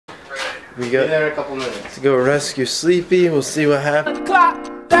We got there in a couple minutes. to go rescue Sleepy. We'll see what happens. The clock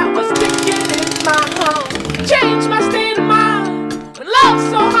that was ticking in my home changed my state of mind. When love's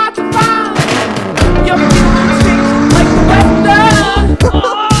so hard to find, your feelings change like the weather.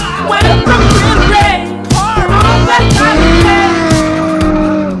 When it comes to the rain, all that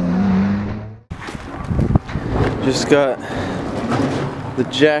I Just got the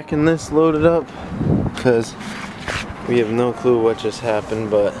jack in this loaded up because we have no clue what just happened,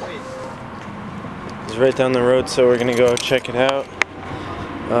 but it's right down the road, so we're gonna go check it out.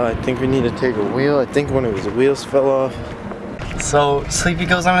 I think we need to take a wheel. I think one of his wheels fell off. So Sleepy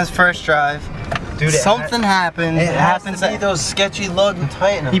goes on his first drive. Dude, something happened. It happens to be those sketchy lug and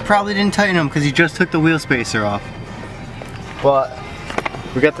tighten them. He probably didn't tighten them because he just took the wheel spacer off. But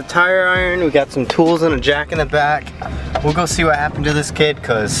we got the tire iron, we got some tools and a jack in the back. We'll go see what happened to this kid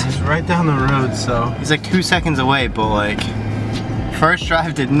because It's right down the road, so he's like 2 seconds away, but like first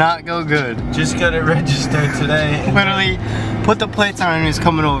drive did not go good. just got it registered today. Literally put the plates on and he's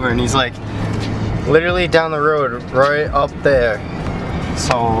coming over and he's like literally down the road right up there.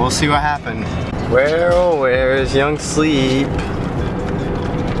 So we'll see what happened. Where oh where's young Sleep?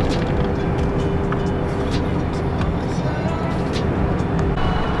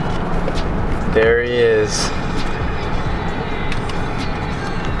 There he is.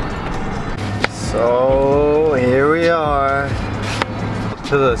 So here we are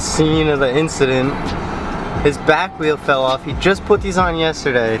to the scene of the incident. His back wheel fell off. He just put these on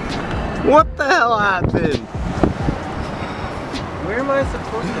yesterday. What the hell happened? Where am I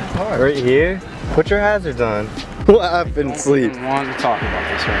supposed to park? Right here? Put your hazards on. What happened, Sleep? I don't want to talk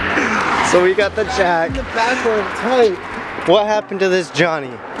about this right now. So we got the jack. The back one tight. What happened to this Johnny?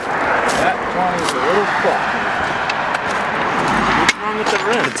 That Johnny's a little fucked. What's wrong with the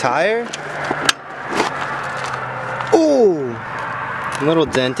rim? The tire? Ooh! A little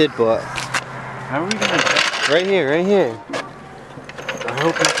dented, but How are we gonna check? right here, right here. I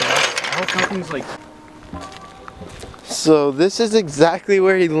hope nothing's like. So this is exactly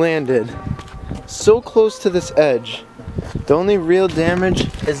where he landed. So close to this edge. The only real damage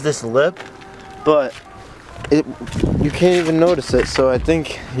is this lip, but you can't even notice it, so I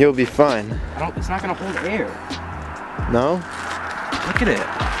think you'll be fine. It's not gonna hold air. No? Look at it.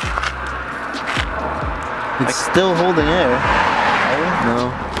 It's still holding air.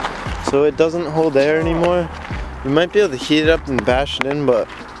 No. So it doesn't hold air anymore. We might be able to heat it up and bash it in, but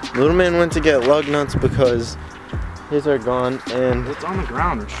little man went to get lug nuts because his are gone, and It's on the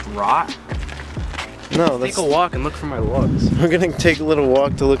ground or just rot. no, Take a walk and look for my lugs. we're gonna take a little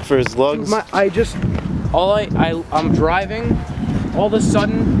walk to look for his lugs. I'm driving, all of a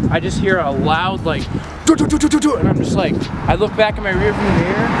sudden I just hear a loud like "doo, doo, doo, doo, doo, doo," and I'm just like, I look back in my rear view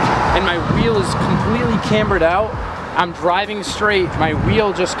mirror and my wheel is completely cambered out. I'm driving straight, my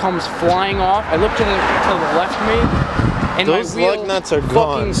wheel just comes flying off. I look to the left of me and Those my wheel lug nuts are fucking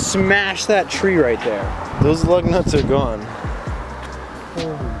gone. smashed that tree right there. Those lug nuts are gone.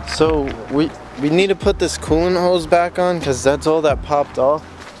 So we need to put this coolant hose back on because that's all that popped off.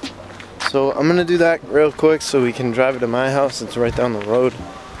 So I'm gonna do that real quick so we can drive it to my house. It's right down the road,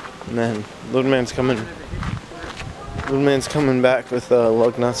 and then little man's coming back with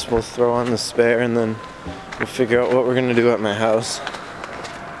lug nuts. We'll throw on the spare, and then we'll figure out what we're gonna do at my house.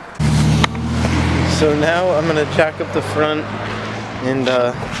 So now I'm gonna jack up the front, and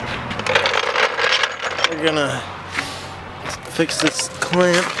we're gonna fix this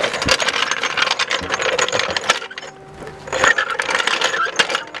clamp.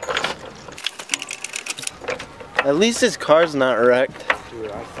 At least his car's not wrecked. Dude,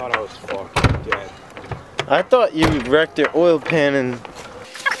 I thought I was fucking dead. I thought you wrecked your oil pan and...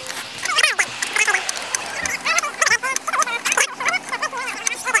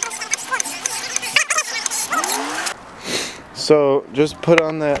 So just put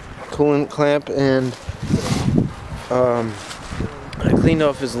on that coolant clamp, and I cleaned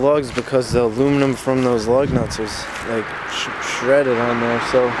off his lugs because the aluminum from those lug nuts was like shredded on there.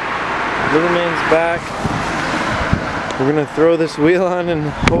 So little man's back. We're gonna throw this wheel on and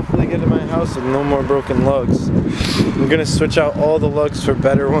hopefully get to my house with no more broken lugs. We're gonna switch out all the lugs for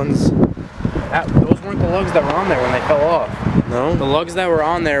better ones. Those weren't the lugs that were on there when they fell off. No? The lugs that were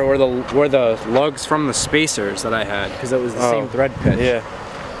on there were the lugs from the spacers that I had, because it was the same thread pitch. Yeah.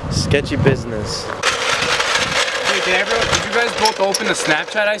 Sketchy business. Wait, did you guys both open the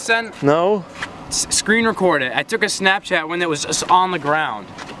Snapchat I sent? No? Screen record it. I took a Snapchat when it was just on the ground.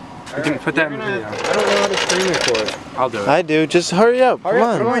 You can put that in video. I don't know how to screen record. I'll do it. I do. Just hurry up. Come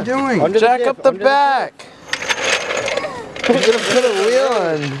on. What am I doing? Jack up the back. We're gonna put a wheel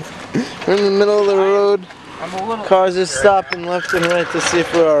on. We're in the middle of the road. I'm a little. Cars are stopping left and right to see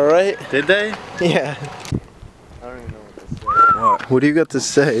if we're alright. Did they? Yeah. I don't even know what to say. What do you got to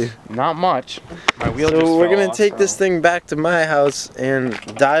say? Not much. My wheel just So we're fell gonna off, take so. this thing back to my house and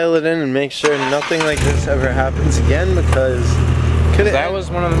dial it in and make sure nothing like this ever happens again, because That was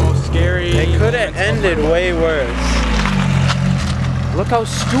one of the most scary. It could have ended way worse. Look how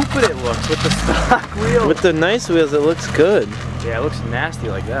stupid it looks with the stock wheels. With the nice wheels, it looks good. Yeah, it looks nasty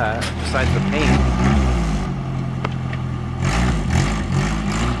like that. Besides the paint.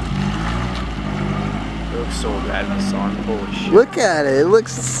 It looks so bad in the sun. Holy shit. Look at it. It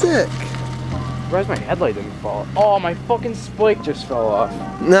looks sick. Surprised my headlight didn't fall. Oh, my fucking spike just fell off.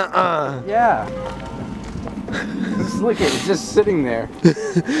 Nuh-uh. Yeah. Just look at it. It's just sitting there.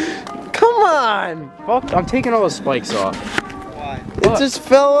 Come on. Fuck, I'm taking all the spikes off. Why? It just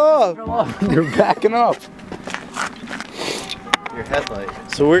fell off. You're backing up. Your headlight.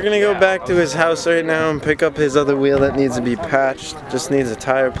 So we're gonna go back to his house right now and pick up his other wheel that needs to be patched. Just needs a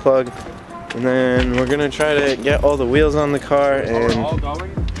tire plug. And then we're gonna try to get all the wheels on the car and All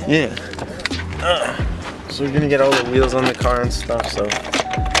going? yeah. So we're gonna get all the wheels on the car and stuff. So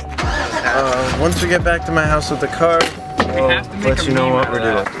once we get back to my house with the car, we'll let you know what we're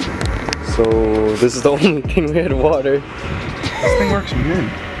doing. So this is the only thing we had water. This thing works good.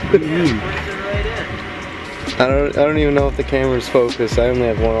 What do you mean? I don't even know if the camera's focused. I only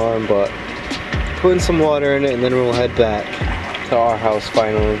have one arm, but putting some water in it and then we'll head back to our house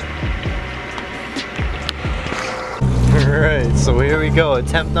finally. Alright, so here we go,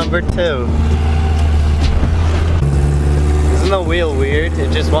 attempt number 2. Isn't the wheel weird?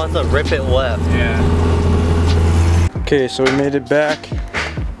 It just wants to rip it left. Yeah. Okay, so we made it back.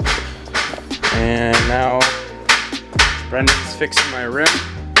 And now Brendan's fixing my rim.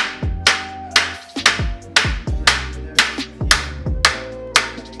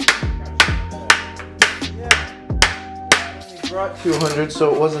 We brought 200,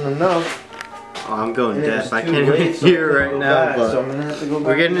 so it wasn't enough. Oh, I'm going And it deaf. was I too can't late, even so hear we're right gonna go now, back, but so I'm gonna have to go we're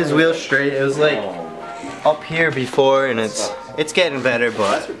back getting to his the- wheel straight. It was like up here before, and it's getting better,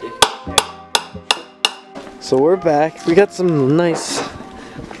 but So we're back. We got some nice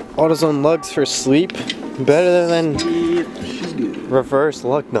AutoZone lugs for sleep. Better than reverse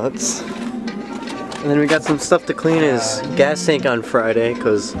lug nuts. And then we got some stuff to clean his gas tank on Friday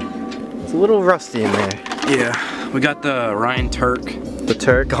because it's a little rusty in there. Yeah, we got the Ryan Turk. The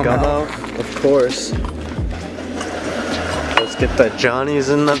Turk gum out, of course. Let's get the Johnnies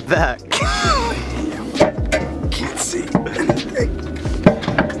in the back. Can't see anything.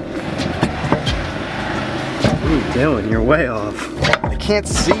 What are you doing? You're way off. I can't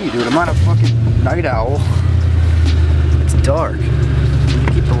see, dude. I'm on a fucking night owl. It's dark. Can you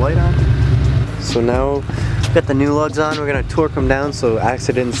keep the light on? So now we've got the new lugs on. We're gonna torque them down so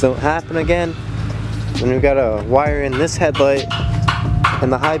accidents don't happen again. And we've got to wire in this headlight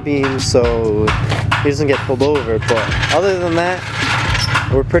and the high beam so he doesn't get pulled over. But other than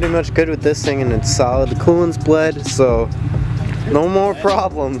that, we're pretty much good with this thing and it's solid. The coolant's bled, so no more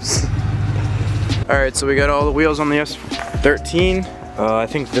problems. Alright, so we got all the wheels on the S13. I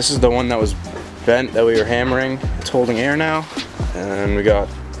think this is the one that was bent that we were hammering. It's holding air now. And we got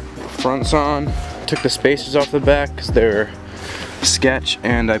fronts on. Took the spacers off the back because they're sketch,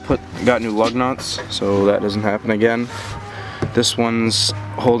 and I got new lug nuts so that doesn't happen again. This one's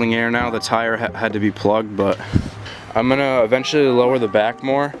holding air now. The tire had to be plugged, but I'm gonna eventually lower the back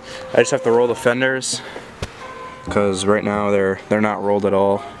more. I just have to roll the fenders because right now they're not rolled at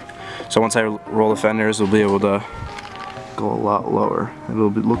all. So once I roll the fenders, we'll be able to go a lot lower. It'll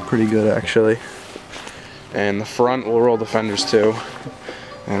look pretty good actually. And the front, we'll roll the fenders too.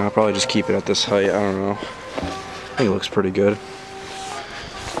 And I'll probably just keep it at this height. I don't know. I think it looks pretty good.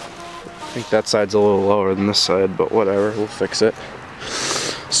 I think that side's a little lower than this side, but whatever, we'll fix it.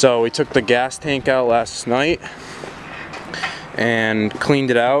 So we took the gas tank out last night and cleaned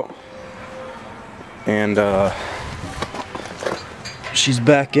it out. And she's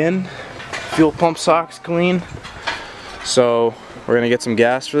back in. Fuel pump sock's clean. So we're gonna get some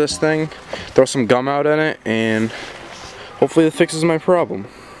gas for this thing, throw some gum out in it, and hopefully it fixes my problem.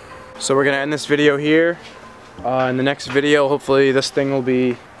 So we're gonna end this video here. In the next video, hopefully this thing will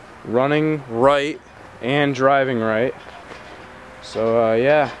be running right and driving right. So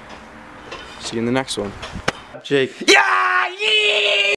yeah, see you in the next one. Jake. Yeah!